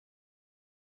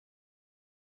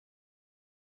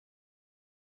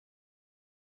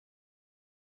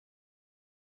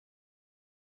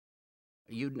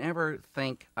You never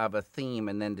think of a theme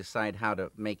and then decide how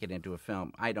to make it into a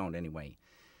film. I don't, anyway.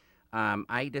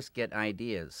 I just get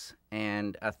ideas,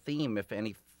 and a theme, if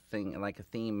anything, like a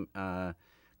theme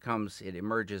comes, it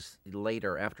emerges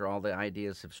later after all the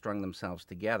ideas have strung themselves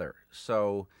together.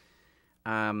 So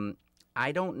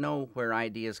I don't know where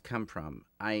ideas come from.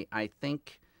 I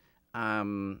think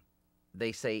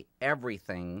they say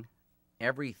everything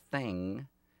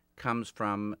comes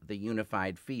from the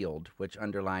unified field which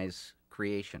underlies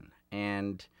creation.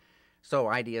 And so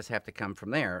ideas have to come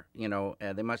from there.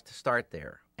 They must start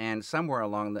there. And somewhere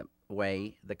along the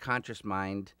way, the conscious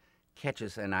mind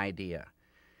catches an idea.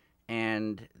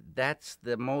 And that's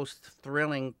the most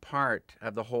thrilling part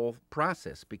of the whole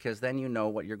process, because then you know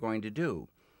what you're going to do,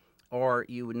 or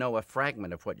you know a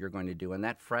fragment of what you're going to do, and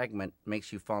that fragment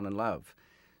makes you fall in love.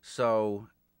 So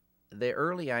the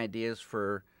early ideas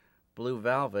for Blue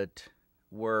Velvet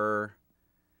were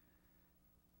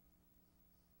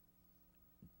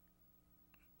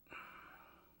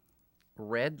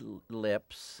red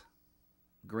lips,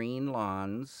 green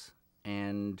lawns,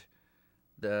 and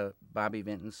the Bobby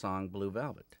Vinton song Blue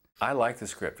Velvet. I liked the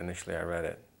script initially. I read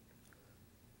it.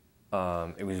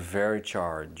 It was very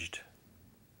charged.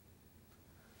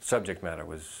 Subject matter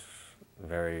was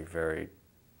very, very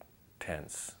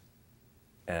tense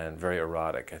and very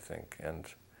erotic, I think, and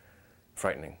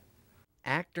frightening.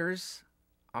 Actors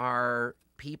are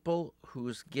people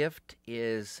whose gift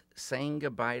is saying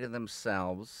goodbye to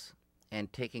themselves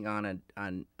and taking on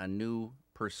a new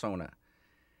persona.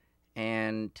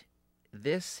 And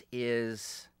this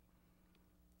is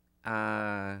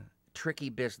tricky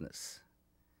business.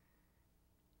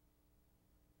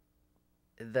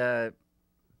 The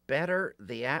better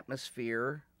the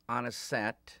atmosphere on a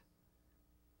set,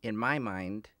 in my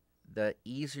mind, the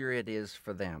easier it is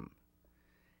for them.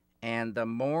 And the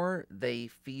more they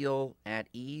feel at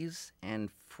ease and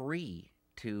free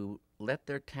to let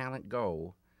their talent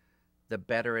go, the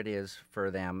better it is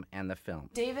for them and the film.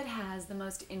 David has the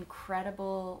most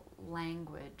incredible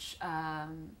language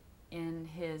in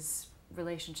his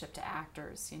relationship to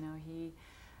actors. He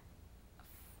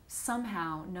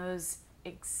somehow knows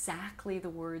exactly the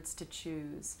words to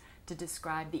choose to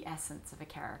describe the essence of a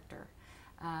character.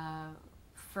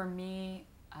 For me,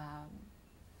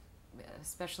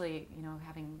 especially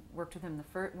having worked with him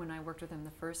when I worked with him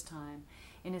the first time,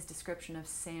 in his description of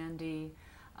Sandy,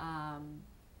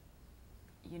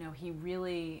 he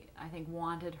really, I think,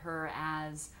 wanted her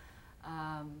as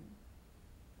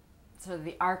sort of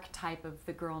the archetype of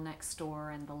the girl next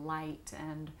door, and the light,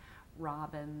 and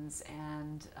robins,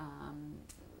 and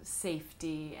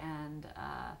safety, and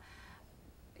a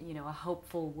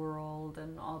hopeful world,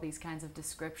 and all these kinds of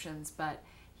descriptions. But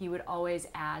he would always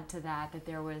add to that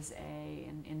there was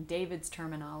in David's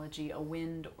terminology, a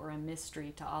wind or a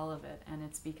mystery to all of it. And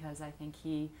it's because I think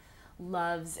he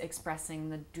loves expressing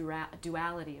the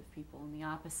duality of people and the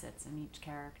opposites in each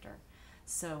character.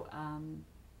 So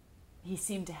he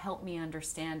seemed to help me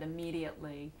understand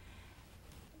immediately,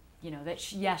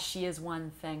 that yes, she is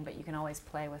one thing, but you can always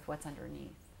play with what's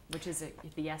underneath, which is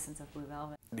the essence of Blue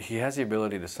Velvet. He has the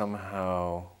ability to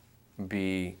somehow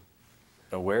be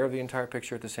aware of the entire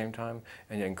picture at the same time,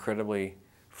 and yet incredibly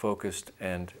focused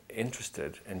and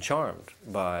interested and charmed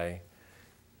by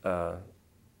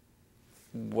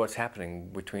what's happening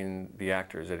between the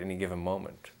actors at any given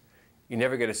moment. You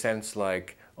never get a sense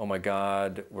like, oh my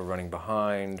God, we're running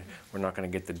behind, we're not going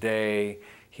to get the day.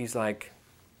 He's like,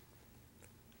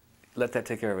 let that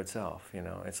take care of itself,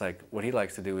 It's like, what he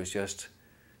likes to do is just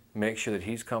make sure that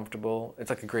he's comfortable. It's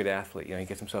like a great athlete, he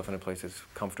gets himself in a place that's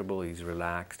comfortable, he's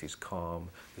relaxed, he's calm,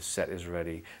 the set is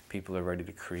ready, people are ready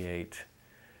to create.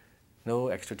 No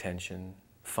extra tension,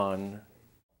 fun.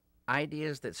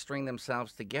 Ideas that string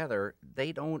themselves together,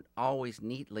 they don't always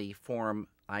neatly form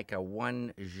like a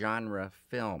one genre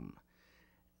film.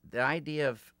 The idea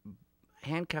of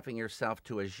handcuffing yourself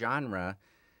to a genre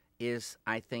is,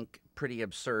 I think, pretty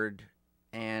absurd,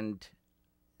 and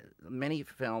many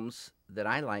films that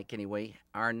I like anyway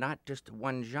are not just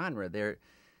one genre.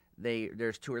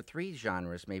 There's two or three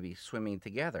genres maybe swimming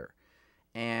together.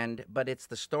 But it's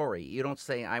the story. You don't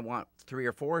say, I want 3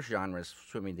 or 4 genres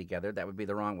swimming together. That would be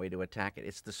the wrong way to attack it.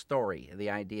 It's the story, the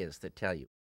ideas that tell you.